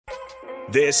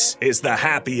This is the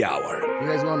Happy Hour. You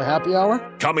guys going to happy hour?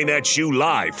 Coming at you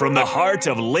live from the heart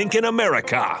of Lincoln,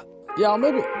 America. Yeah,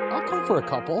 I'll come for a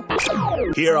couple.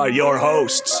 Here are your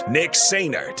hosts, Nick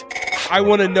Sainert. I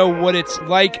want to know what it's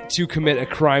like to commit a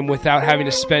crime without having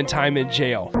to spend time in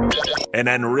jail. And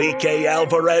Enrique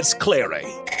Alvarez Clary.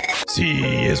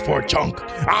 C is for chunk.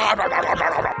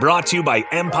 Brought to you by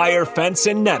Empire Fence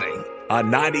and Netting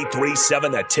on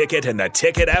 93.7 The Ticket and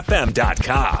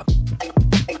theticketfm.com.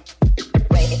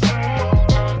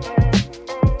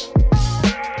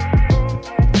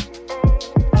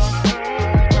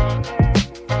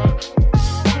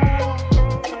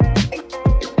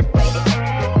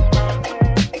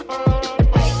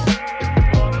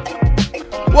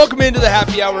 Welcome into the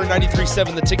Happy Hour,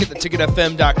 93.7 The Ticket,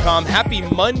 theticketfm.com. Happy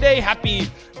Monday, happy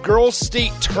Girls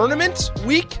State Tournament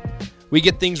week. We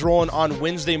get things rolling on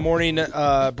Wednesday morning,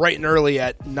 bright and early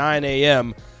at 9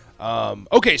 a.m.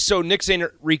 Okay, so Nick St.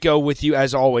 Rico with you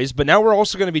as always, but now we're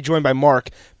also going to be joined by Mark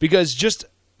because just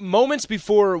moments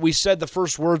before we said the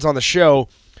first words on the show,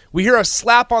 we hear a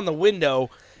slap on the window.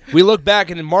 We look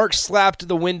back, and Mark slapped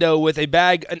the window with a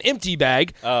bag, an empty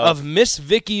bag of Miss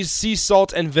Vicky's sea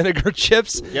salt and vinegar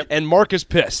chips, and Mark is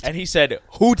pissed. And he said,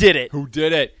 "Who did it? Who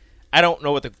did it? I don't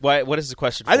know what is the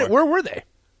question for? Where were they?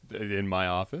 In my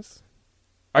office.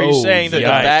 Are you saying that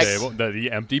the bag?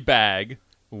 The empty bag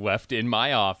left in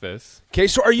my office. Okay,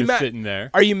 so are you mad? Sitting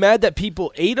there. Are you mad that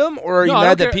people ate them, or are you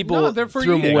mad that people they're for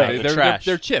threw them eating. away?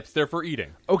 They're chips. They're for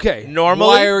eating. Okay. Normally,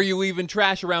 Why are you leaving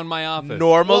trash around my office?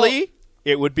 Normally,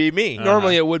 it would be me.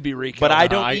 Normally it would be Rico. But I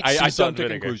don't eat I sea salt and jumped to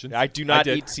vinegar. conclusions. I do not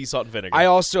eat sea salt and vinegar. I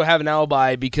also have an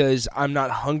alibi because I'm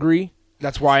not hungry.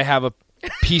 That's why I have a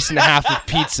piece and a half of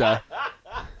pizza.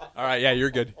 All right, yeah, you're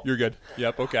good. You're good.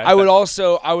 Yep, okay. I would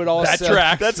also. That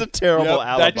tracks. That's a terrible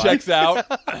alibi. That checks out.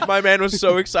 My man was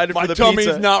so excited My for the tummy's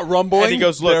pizza. not rumbling. And he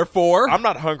goes, "Look, therefore, I'm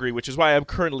not hungry, which is why I'm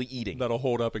currently eating." that'll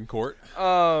hold up in court.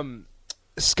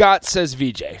 Scott says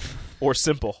VJ. Or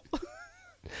simple.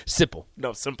 Simple.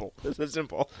 No, simple. This is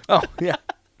simple. Oh, yeah.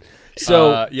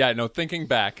 So, thinking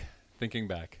back,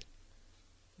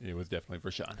 it was definitely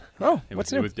for Sean.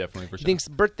 What's new? It was definitely for He Sean. thinks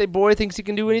birthday boy thinks he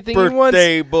can do anything he wants.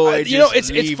 Birthday boy. You know, it's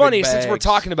funny since we're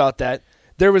talking about that.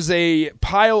 There was a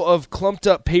pile of clumped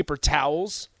up paper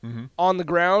towels on the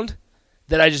ground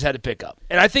that I just had to pick up,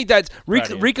 and I think that's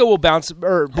Rico will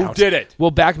Who did it?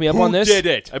 Will back me up on this. Who did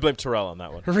it? I blame Terrell on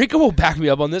that one. Rico will back me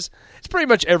up on this. It's pretty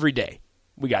much every day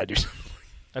we gotta do something.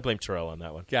 I blame Terrell on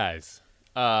that one. Guys,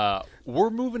 we're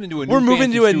moving into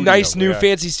a nice new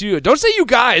fancy studio. Don't say you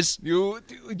guys. You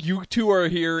two are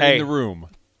here Hey. in the room.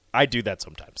 I do that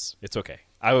sometimes. It's okay.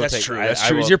 I will That's take, true. I- That's I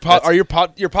true. will- Is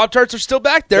your Pop-Tarts are still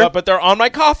back there? Yeah, but they're on my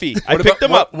coffee. I picked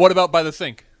them up. What about by the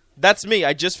sink? That's me.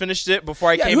 I just finished it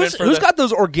before I came in who's for who's got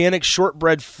those organic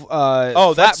shortbread? that's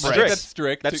flatbreads? That's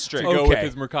strict. That's to strict. go with Okay.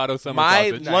 his Mercado summer My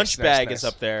sausage. lunch bag nice. is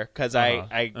up there because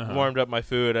I warmed up my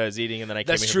food. I was eating, and then I came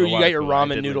That's in true. for the You got your water cooler. I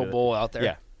ramen did noodle look at it. bowl out there.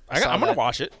 Yeah, saw I'm gonna that.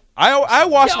 wash it. I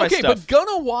wash my okay, stuff. but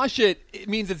gonna wash it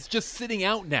means it's just sitting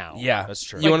out now. Yeah, That's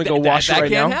true. You want to go wash it that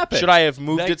right can't now? happen. Should I have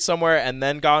moved That- it somewhere and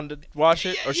then gone to wash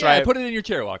it, or should I I put it in your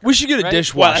chair locker? We should get a Right?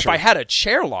 dishwasher. Well, if I had a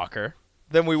chair locker,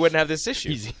 then we wouldn't have this issue.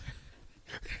 Easy.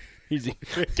 Easy.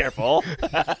 Careful.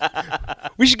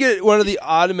 We should get one of the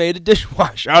automatic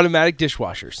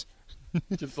dishwashers.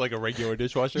 Just like a regular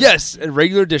dishwasher? Yes, a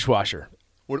regular dishwasher.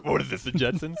 What is this, the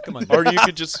Jetsons? Come on. Or you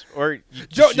could just,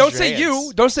 Don't say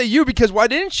you. Don't say you because why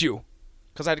didn't you?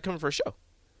 because I had to come for a show.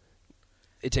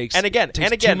 It takes And again, 2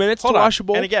 minutes hold to on. wash a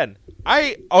bowl. And again,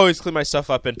 I always clean my stuff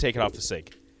up and take it off the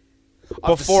sink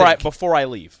Off the before sink. I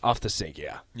leave. Off the sink,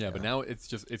 yeah. Yeah, but now it's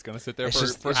going to sit there It's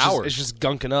for just hours. It's just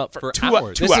gunking up for 2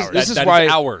 hours. two This is- hours. this is That why-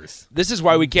 hours. This is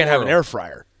why we can't have an Plural. air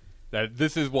fryer.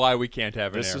 This is why we can't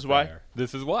have an This air is why? fryer.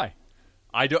 This is why.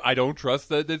 I don't trust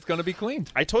that it's going to be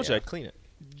cleaned. I told you I'd clean it.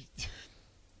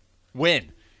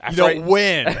 When? After I-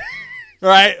 when? All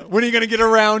right. When are you going to get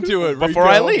around to it? Before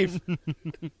I leave.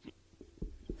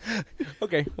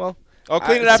 Okay, well, I'll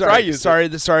clean it after I use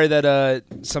it. Sorry that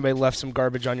somebody left some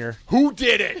garbage on your. Who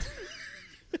did it?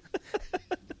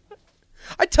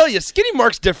 I tell you, Skinny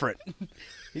Mark's different.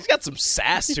 He's got some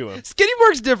sass to him. Skinny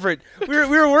Mark's different. We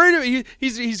were worried.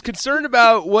 He's concerned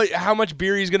about how much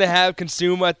beer he's going to have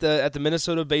consume at the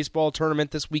Minnesota baseball tournament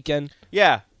this weekend.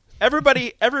 Yeah.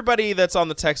 Everybody that's on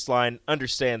the text line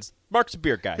understands Mark's a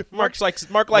beer guy. Mark likes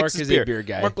Mark his is a beer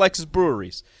guy. Mark likes his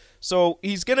breweries. So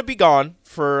he's going to be gone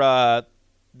for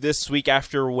this week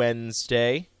after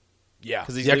Wednesday. Yeah,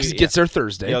 Because he gets there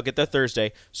Thursday. He'll get there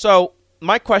Thursday. So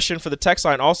my question for the text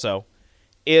line also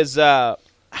is how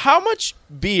much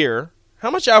beer, how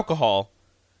much alcohol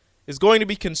is going to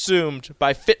be consumed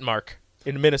by Fitmark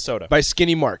in Minnesota? By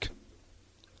Skinny Mark.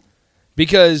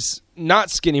 Because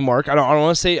not skinny Mark. I don't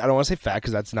want to say fat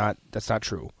because that's not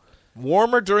true.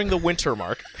 Warmer during the winter,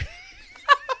 Mark.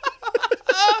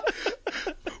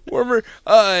 Warmer.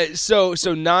 So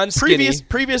non-skinny.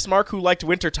 Previous Mark who liked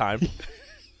wintertime.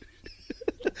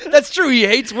 That's true. He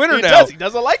hates winter He now. He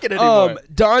doesn't like it anymore.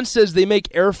 Don says they make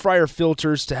air fryer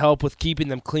filters to help with keeping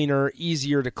them cleaner,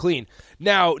 easier to clean.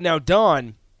 Now,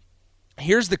 Don,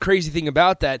 here's the crazy thing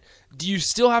about that. Do you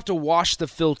still have to wash the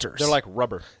filters? They're like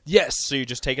rubber. Yes. So you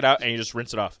just take it out and you just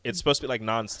rinse it off. It's supposed to be like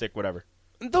non-stick, whatever.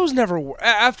 Those never work.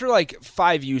 After like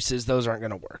 5 uses, those aren't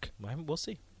going to work. We'll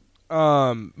see.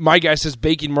 My guy says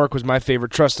Baking Mark was my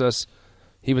favorite. Trust us,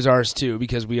 he was ours too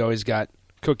because we always got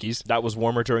cookies. That was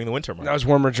warmer during the winter, Mark. That was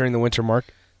warmer during the winter, Mark.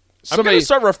 I'm going to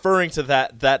start referring to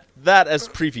that as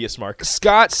previous Mark.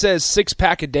 Scott says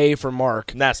 6-pack a day for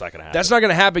Mark. That's not going to happen. That's not going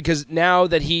to happen because now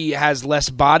that he has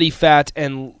less body fat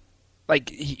and like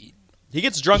he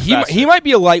gets drunk faster. He might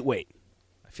be a lightweight.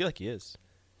 I feel like he is.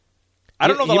 I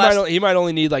don't know he might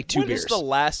only need like 2 when beers. When is the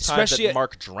last time that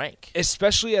Mark drank?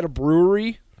 Especially at a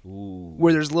brewery. Ooh.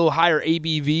 Where there's a little higher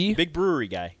ABV. Big brewery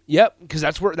guy. Yep, because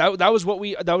that's where that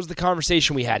was the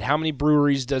conversation we had. How many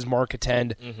breweries does Mark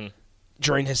attend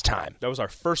during his time? That was our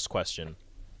first question,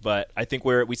 but I think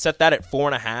we set that at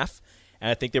 4.5, and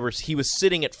I think he was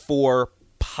sitting at 4,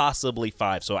 possibly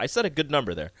 5. So I set a good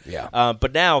number there. Yeah.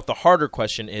 But now the harder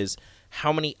question is,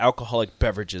 how many alcoholic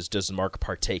beverages does Mark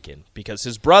partake in? Because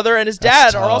his brother and his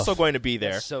dad are also going to be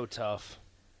there. That's so tough.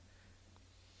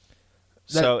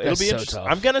 So it'll be interesting. Tough.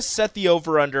 I'm going to set the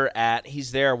over-under at,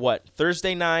 he's there,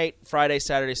 Thursday night, Friday,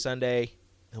 Saturday, Sunday.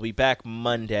 He'll be back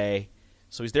Monday.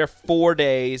 So he's there 4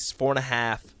 days,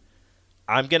 4.5.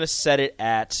 I'm going to set it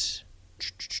at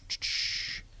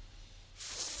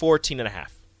 14.5.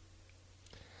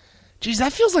 Geez,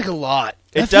 that feels like a lot.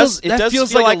 It does feel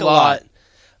like a lot.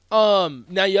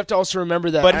 Now you have to also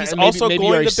remember that. But he's also maybe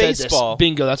going to said baseball. This.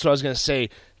 Bingo, that's what I was going to say.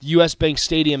 The U.S. Bank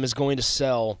Stadium is going to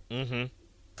sell. Mm-hmm.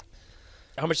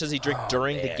 How much does he drink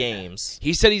during the games?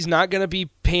 He said he's not going to be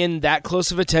paying that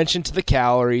close of attention to the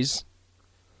calories.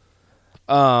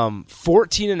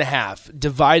 14.5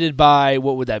 divided by,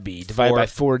 what would that be? Divided by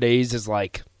 4 days is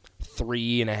like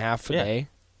 3.5 a day.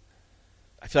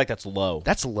 I feel like that's low.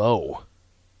 That's low.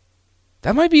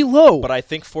 That might be low. But I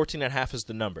think 14.5 is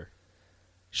the number.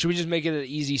 Should we just make it an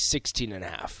easy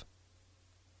 16.5?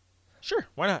 Sure,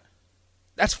 why not?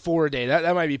 That's 4 a day.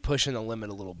 That might be pushing the limit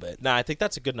a little bit. Nah, I think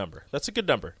that's a good number. That's a good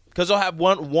number because they'll have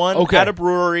one at a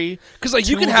brewery. Because like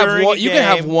you can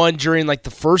have one during like the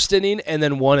first inning and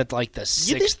then one at like the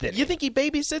sixth inning. You think he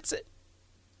babysits it?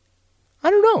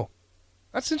 I don't know.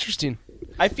 That's interesting.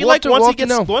 I feel like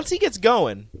once he gets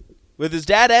going with his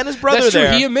dad and his brother, that's true.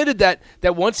 He admitted that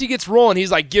once he gets rolling,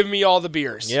 he's like, "Give me all the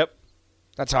beers." Yep,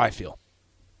 that's how I feel.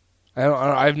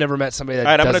 I've never met somebody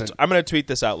that doesn't. I'm going to tweet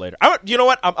this out later. You know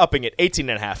what? I'm upping it.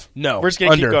 18.5. No. We're just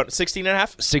going to keep going.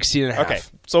 16.5? 16.5. Okay.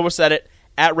 So we'll set it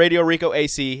at Radio Rico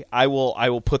AC. I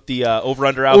will put the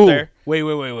over-under out there.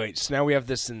 Wait. So now we have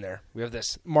this in there. We have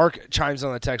this. Mark chimes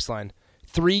on the text line.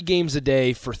 3 games a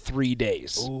day for 3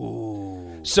 days.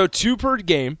 Ooh. So 2 per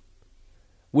game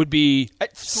would be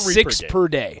 6 per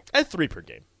day. At 3 per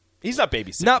game. He's not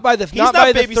babysitting. Not by the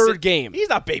third game. He's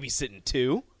not babysitting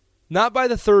 2. Not by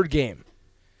the 3rd game.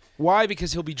 Why?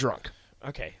 Because he'll be drunk.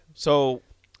 Okay. So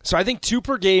I think 2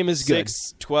 per game is good.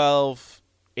 6, 12,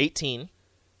 18.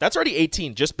 That's already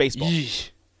 18, just baseball. Yeesh.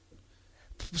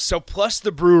 So plus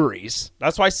the breweries.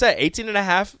 That's why I said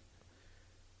 18.5.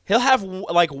 He'll have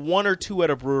like 1 or 2 at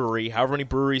a brewery, however many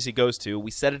breweries he goes to. We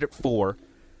set it at 4.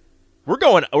 We're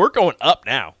going up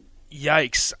now.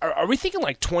 Yikes. Are we thinking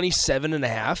like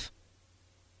 27.5?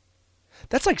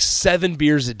 That's like 7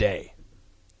 beers a day.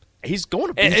 He's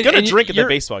going to drink at the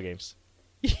baseball games.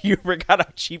 You forgot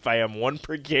how cheap I am. 1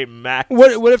 per game max.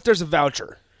 What if there's a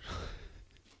voucher?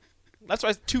 That's why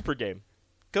it's 2 per game.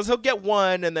 Because he'll get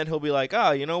 1, and then he'll be like,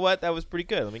 oh, you know what? That was pretty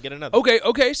good. Let me get another.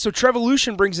 Okay. So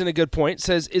Trevolution brings in a good point.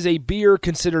 Says, is a beer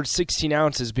considered 16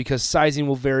 ounces because sizing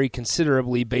will vary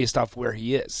considerably based off where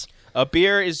he is? A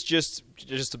beer is just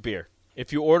a beer.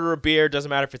 If you order a beer, it doesn't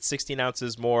matter if it's 16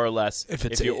 ounces more or less.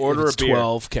 If you order a beer,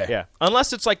 12, okay. Yeah.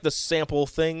 Unless it's like the sample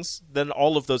things, then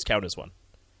all of those count as one.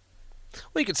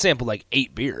 Well, you could sample like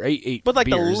 8 beer, eight. But like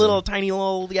the beers tiny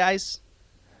little guys.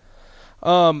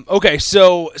 Okay,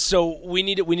 so we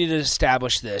need to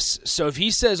establish this. So if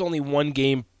he says only 1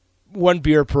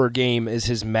 beer per game is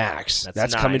his max,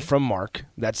 that's 9. coming from Mark.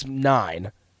 That's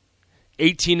 9.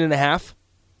 18.5.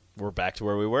 We're back to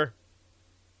where we were.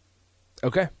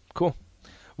 Okay, cool.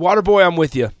 Waterboy, I'm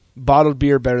with you. Bottled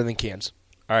beer better than cans.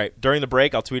 All right. During the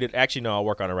break, I'll tweet it. Actually, no, I'll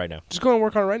work on it right now. Just go and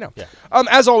work on it right now. Yeah.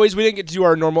 As always, we didn't get to do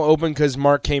our normal open because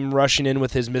Mark came rushing in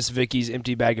with his Miss Vicky's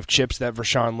empty bag of chips that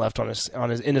Vershawn left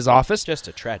in his office. Just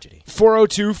a tragedy.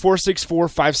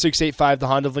 402-464-5685, the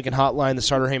Honda of Lincoln hotline, the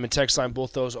Starter Heyman text line,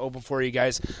 both those open for you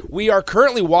guys. We are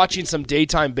currently watching some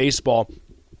daytime baseball,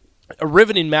 a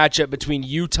riveting matchup between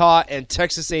Utah and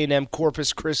Texas A&M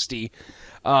Corpus Christi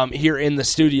here in the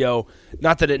studio.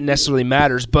 Not that it necessarily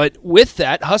matters, but with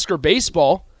that, Husker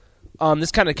baseball,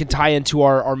 this kind of can tie into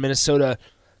our Minnesota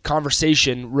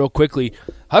conversation real quickly.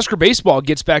 Husker baseball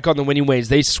gets back on the winning ways.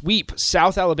 They sweep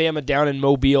South Alabama down in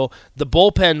Mobile. The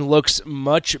bullpen looked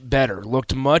much better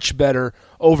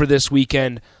over this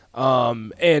weekend.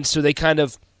 And so they kind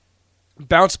of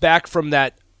bounced back from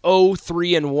that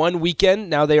 0-3-1 weekend.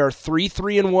 Now they are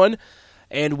 3-3-1.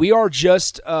 And we are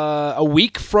just a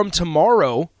week from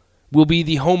tomorrow will be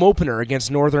the home opener against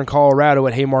Northern Colorado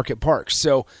at Haymarket Park.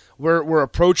 So we're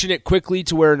approaching it quickly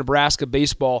to where Nebraska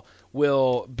baseball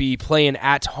will be playing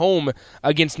at home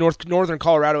against Northern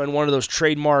Colorado in one of those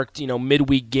trademarked,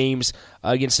 midweek games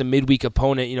against a midweek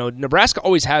opponent. Nebraska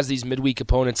always has these midweek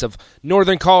opponents of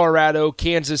Northern Colorado,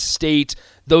 Kansas State,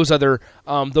 those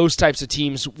types of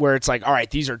teams where it's like, all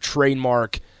right, these are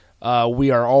trademark.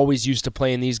 We are always used to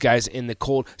playing these guys in the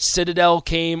cold. Citadel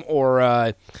came,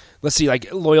 or let's see,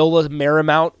 like Loyola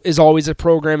Marymount is always a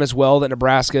program as well that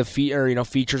Nebraska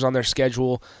features on their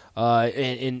schedule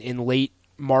in late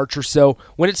March or so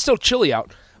when it's still chilly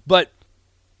out. But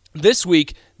this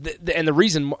week,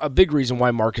 a big reason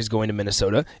why Mark is going to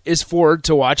Minnesota is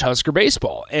to watch Husker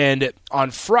baseball. And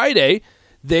on Friday,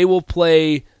 they will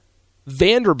play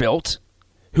Vanderbilt,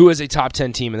 who is a top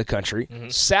 10 team in the country. Mm-hmm.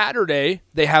 Saturday,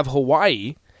 they have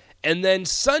Hawaii. And then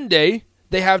Sunday,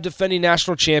 they have defending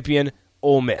national champion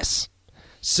Ole Miss.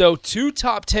 So 2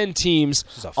 top 10 teams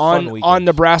on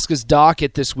Nebraska's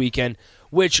docket this weekend,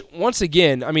 which, once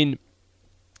again, I mean,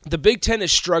 the Big Ten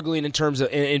is struggling in terms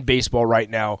of in baseball right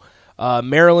now.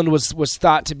 Maryland was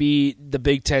thought to be the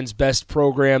Big Ten's best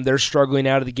program. They're struggling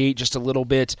out of the gate just a little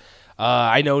bit.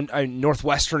 I know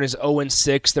Northwestern is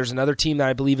 0-6. There's another team that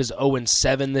I believe is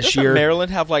 0-7 this year.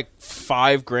 Maryland have like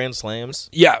 5 Grand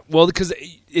Slams? Yeah, well, because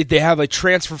they have a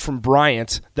transfer from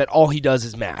Bryant that all he does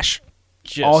is mash.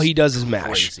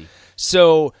 Crazy.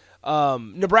 So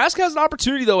Nebraska has an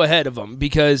opportunity, though, ahead of them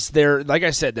because they're, like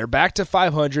I said, they're back to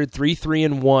 500,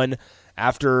 3-3-1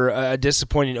 after a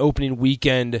disappointing opening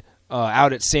weekend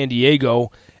out at San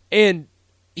Diego. And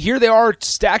here they are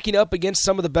stacking up against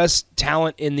some of the best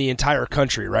talent in the entire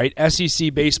country, right?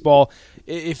 SEC baseball,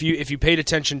 if you paid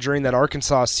attention during that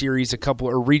Arkansas series a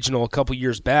couple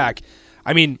years back,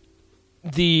 I mean,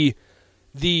 the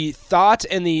thought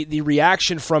and the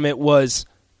reaction from it was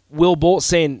Will Bolt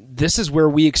saying, this is where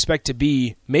we expect to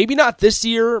be. Maybe not this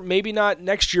year, maybe not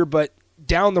next year, but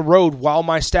down the road while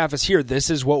my staff is here, this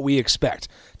is what we expect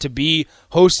to be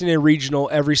hosting a regional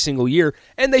every single year.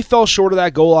 And they fell short of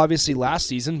that goal, obviously, last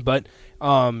season, but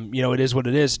it is what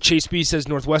it is. Chase B says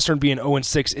Northwestern being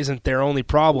 0-6 isn't their only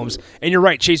problems. And you're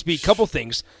right, Chase B, couple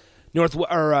things.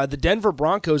 The Denver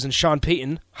Broncos and Sean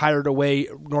Payton hired away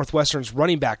Northwestern's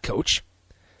running back coach.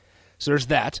 So there's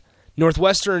that.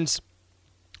 Northwestern's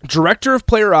director of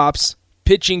player ops,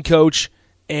 pitching coach,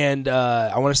 and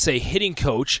I want to say hitting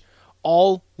coach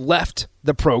all left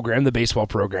the program, the baseball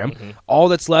program. Mm-hmm. All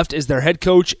that's left is their head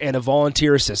coach and a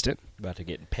volunteer assistant. About to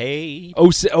get paid.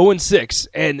 0-6,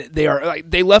 and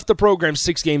they left the program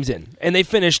 6 games in, and they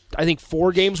finished, I think,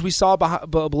 4 games we saw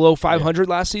below 500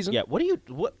 last season. Yeah.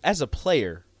 What as a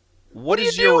player? What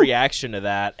is your reaction to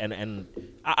that? And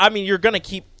I mean, you're going to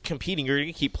keep competing, you're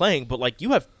going to keep playing, but like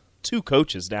you have 2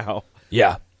 coaches now.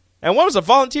 Yeah. And one was a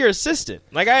volunteer assistant.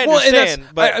 Like, I understand,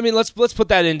 but I mean, let's put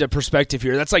that into perspective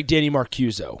here. That's like Danny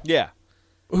Marcuso. Yeah.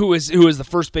 Who is the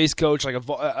first base coach, like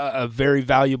a very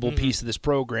valuable piece of this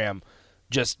program.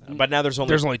 But now there's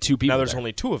only 2 people. Now there's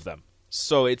only 2 of them.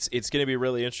 So it's going to be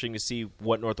really interesting to see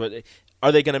what Northwest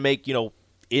are they going to make,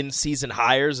 in-season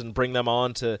hires and bring them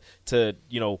on to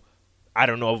I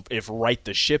don't know if right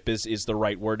the ship is the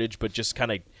right wordage, but just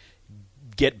kind of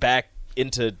get back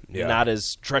into not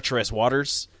as treacherous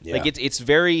waters. Yeah. Like it's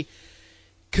very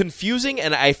confusing,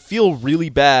 and I feel really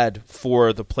bad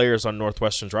for the players on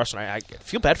Northwestern's roster. I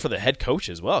feel bad for the head coach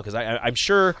as well because I'm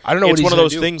sure I don't know it's what one of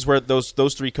those things where those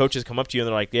 3 coaches come up to you and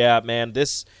they're like, "Yeah, man,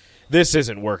 this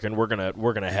isn't working. We're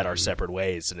gonna head our separate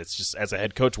ways." And it's just, as a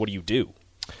head coach, what do you do?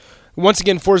 Once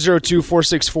again,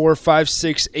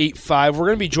 402-464-5685. We're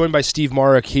going to be joined by Steve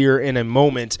Marek here in a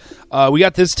moment. We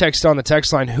got this text on the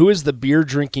text line. Who is the beer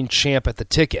drinking champ at the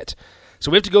ticket?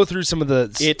 So we have to go through some of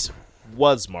the... It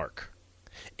was Mark.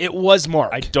 It was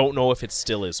Mark. I don't know if it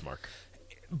still is Mark.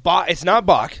 It's not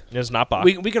Bach. It's not Bach.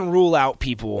 We can rule out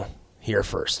people here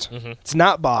 1st. It's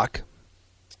not Bach.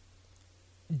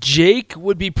 Jake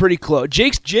would be pretty close.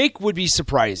 Jake would be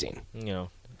surprising.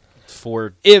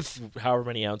 For however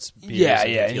many ounce beers. Yeah,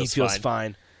 and he feels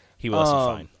fine. He will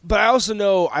also fine. But I also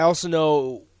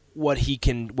know what he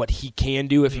can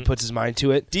do if he puts his mind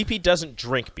to it. DP doesn't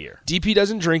drink beer. DP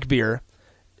doesn't drink beer.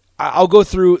 I'll go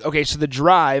through. Okay, so the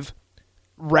drive,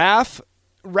 Raph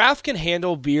can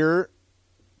handle beer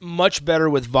much better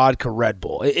with vodka Red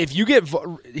Bull. If you get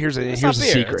here's a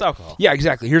secret. It's alcohol. Yeah,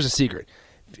 exactly. Here's a secret.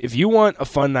 If you want a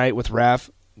fun night with Raph,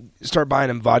 start buying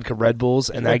him vodka Red Bulls,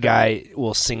 and that guy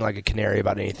will sing like a canary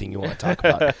about anything you want to talk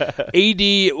about. AD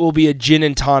will be a gin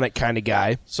and tonic kind of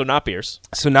guy. So not beers.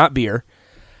 So not beer.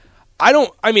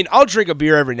 I'll drink a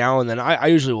beer every now and then. I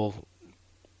usually will.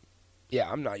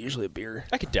 Yeah, I'm not usually a beer.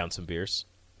 I could down some beers.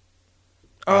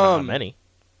 I don't know how many.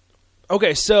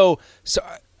 Okay, so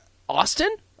Austin?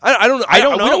 I don't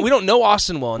know. We don't know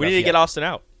Austin well enough. We need to get Austin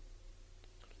out.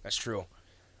 That's true.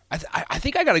 I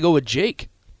think I got to go with Jake.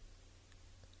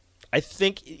 I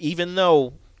think even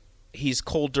though he's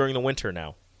cold during the winter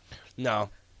now, No.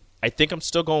 I think I'm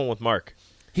still going with Mark.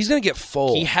 He's going to get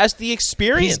full. He has the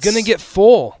experience. He's going to get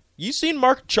full. You seen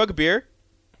Mark chug a beer?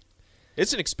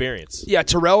 It's an experience. Yeah,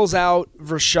 Terrell's out.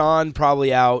 Vershawn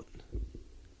probably out.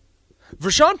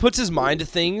 Vershawn puts his mind to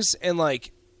things, and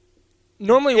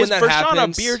normally when that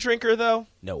happens... Is Vershawn a beer drinker, though?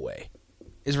 No way.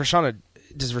 Does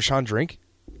Vershawn drink?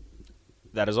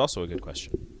 That is also a good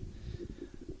question.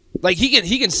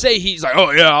 He can say he's like,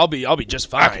 oh yeah, I'll be just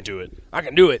fine. I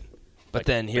can do it. But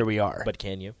then here we are. But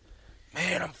can you?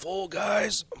 Man, I'm full,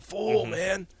 guys. I'm full,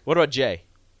 man. What about Jay?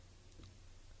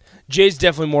 Jay's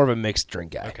definitely more of a mixed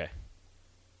drink guy. Okay.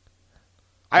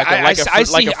 I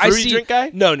see a fruity drink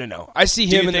guy? No. I see him.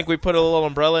 Do you think we put a little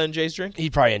umbrella in Jay's drink?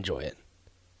 He'd probably enjoy it.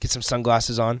 Get some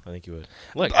sunglasses on. I think you would.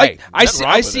 Look,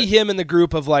 I see him in the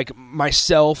group of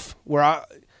myself, where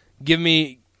give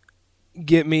me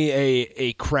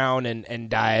a Crown and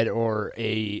Diet or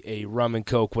a rum and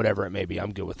Coke, whatever it may be.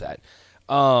 I'm good with that.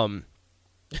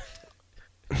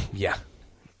 Yeah.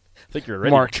 I think you're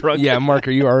already Mark, drunk. Yeah, Mark,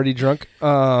 are you already drunk?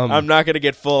 I'm not going to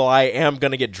get full. I am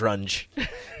going to get drunge.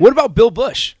 What about Bill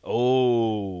Bush?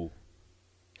 Oh.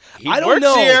 I don't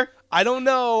know. Here. I don't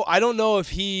know. I don't know if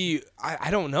he... I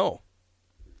don't know.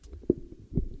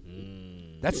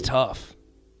 That's tough.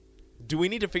 Do we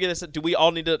need to figure this out? Do we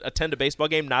all need to attend a baseball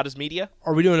game, not as media?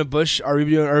 Are we doing a Bush? Are we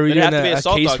doing a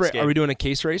case race? Are we doing a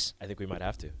case race? I think we might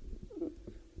have to.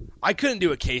 I couldn't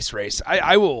do a case race.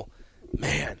 I will...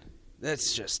 Man,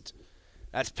 that's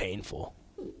painful.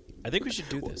 I think we should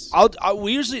do this.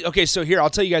 We usually so here I'll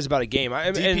tell you guys about a game.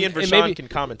 DP and Vershawn can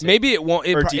commentate. Maybe it won't.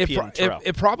 DP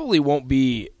It probably won't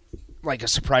be a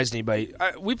surprise to anybody.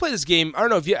 We play this game. I don't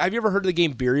know if have you ever heard of the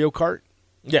game Mario Kart?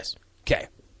 Yes. Okay.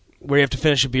 Where you have to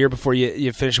finish a beer before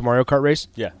you finish a Mario Kart race.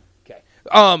 Yeah. Okay.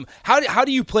 How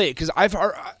do you play it? Because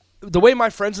the way my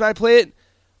friends and I play it,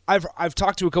 I've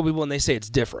talked to a couple people and they say it's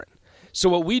different. So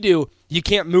what we do, you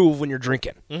can't move when you're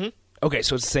drinking. Mm-hmm. Okay,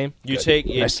 so it's the same. You Good. take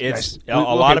nice. a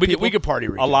lot of people. We could party.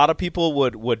 A lot of people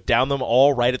would down them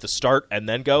all right at the start and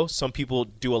then go. Some people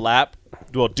do a lap.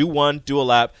 Well, do one, do a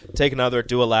lap, take another,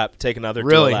 do a lap, take another,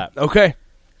 really? do a lap. Okay.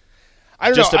 I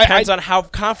don't Just know. depends on how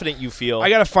confident you feel. I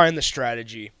got to find the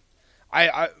strategy.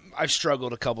 I've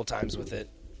struggled a couple times with it.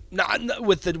 Not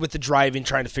with the driving,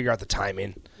 trying to figure out the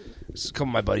timing. A couple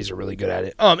of my buddies are really good at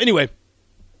it. Anyway,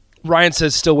 Ryan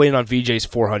says still waiting on VJ's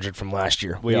 400 from last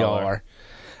year. We all are.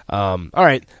 All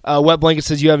right. Wet Blanket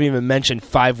says you haven't even mentioned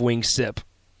 5-wing sip.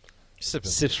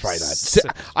 Sip's probably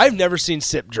not. I've never seen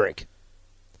Sip drink.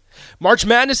 March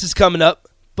Madness is coming up,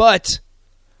 but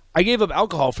I gave up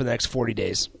alcohol for the next 40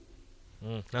 days.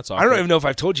 That's awkward. I don't even know if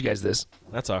I've told you guys this.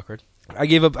 That's awkward. I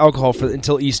gave up alcohol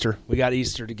until Easter. We got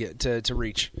Easter to get to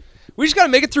reach. We just got to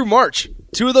make it through March.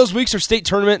 2 of those weeks are state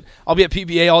tournament. I'll be at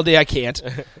PBA all day. I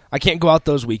can't go out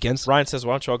those weekends. Ryan says,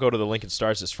 why don't you all go to the Lincoln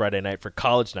Stars this Friday night for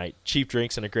college night? Cheap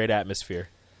drinks and a great atmosphere.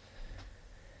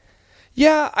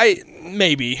 Yeah,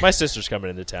 maybe. My sister's coming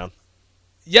into town.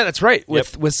 Yeah, that's right.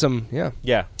 With some, yeah.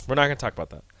 Yeah, we're not going to talk about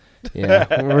that.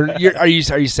 Yeah. Are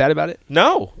you sad about it?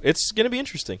 No, it's going to be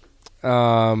interesting.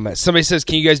 Somebody says,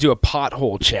 can you guys do a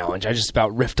pothole challenge? I just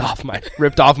about ripped off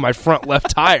my front left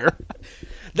tire.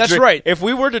 That's right. If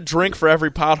we were to drink for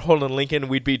every pothole in Lincoln,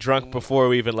 we'd be drunk before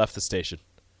we even left the station.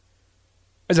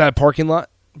 Is that a parking lot?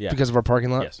 Yeah. Because of our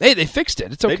parking lot? Yes. Hey, they fixed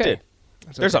it. It's okay. They did.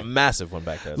 There's a massive one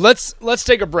back there. Let's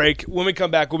take a break. When we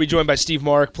come back, we'll be joined by Steve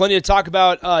Mark. Plenty to talk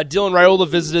about. Dylan Raiola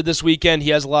visited this weekend. He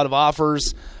has a lot of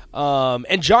offers.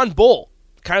 And John Bull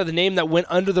kind of the name that went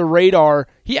under the radar.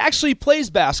 He actually plays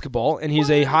basketball, and he's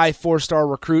a high 4-star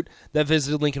recruit that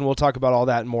visited Lincoln. We'll talk about all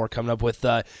that and more coming up with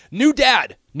new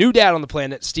dad on the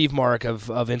planet, Steve Marek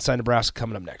of Inside Nebraska,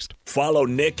 coming up next. Follow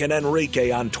Nick and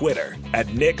Enrique on Twitter at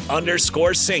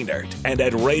Nick_Sainert and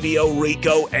at Radio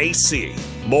Rico AC.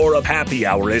 More of Happy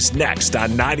Hour is next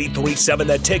on 93.7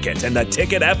 The Ticket and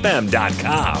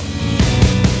theticketfm.com.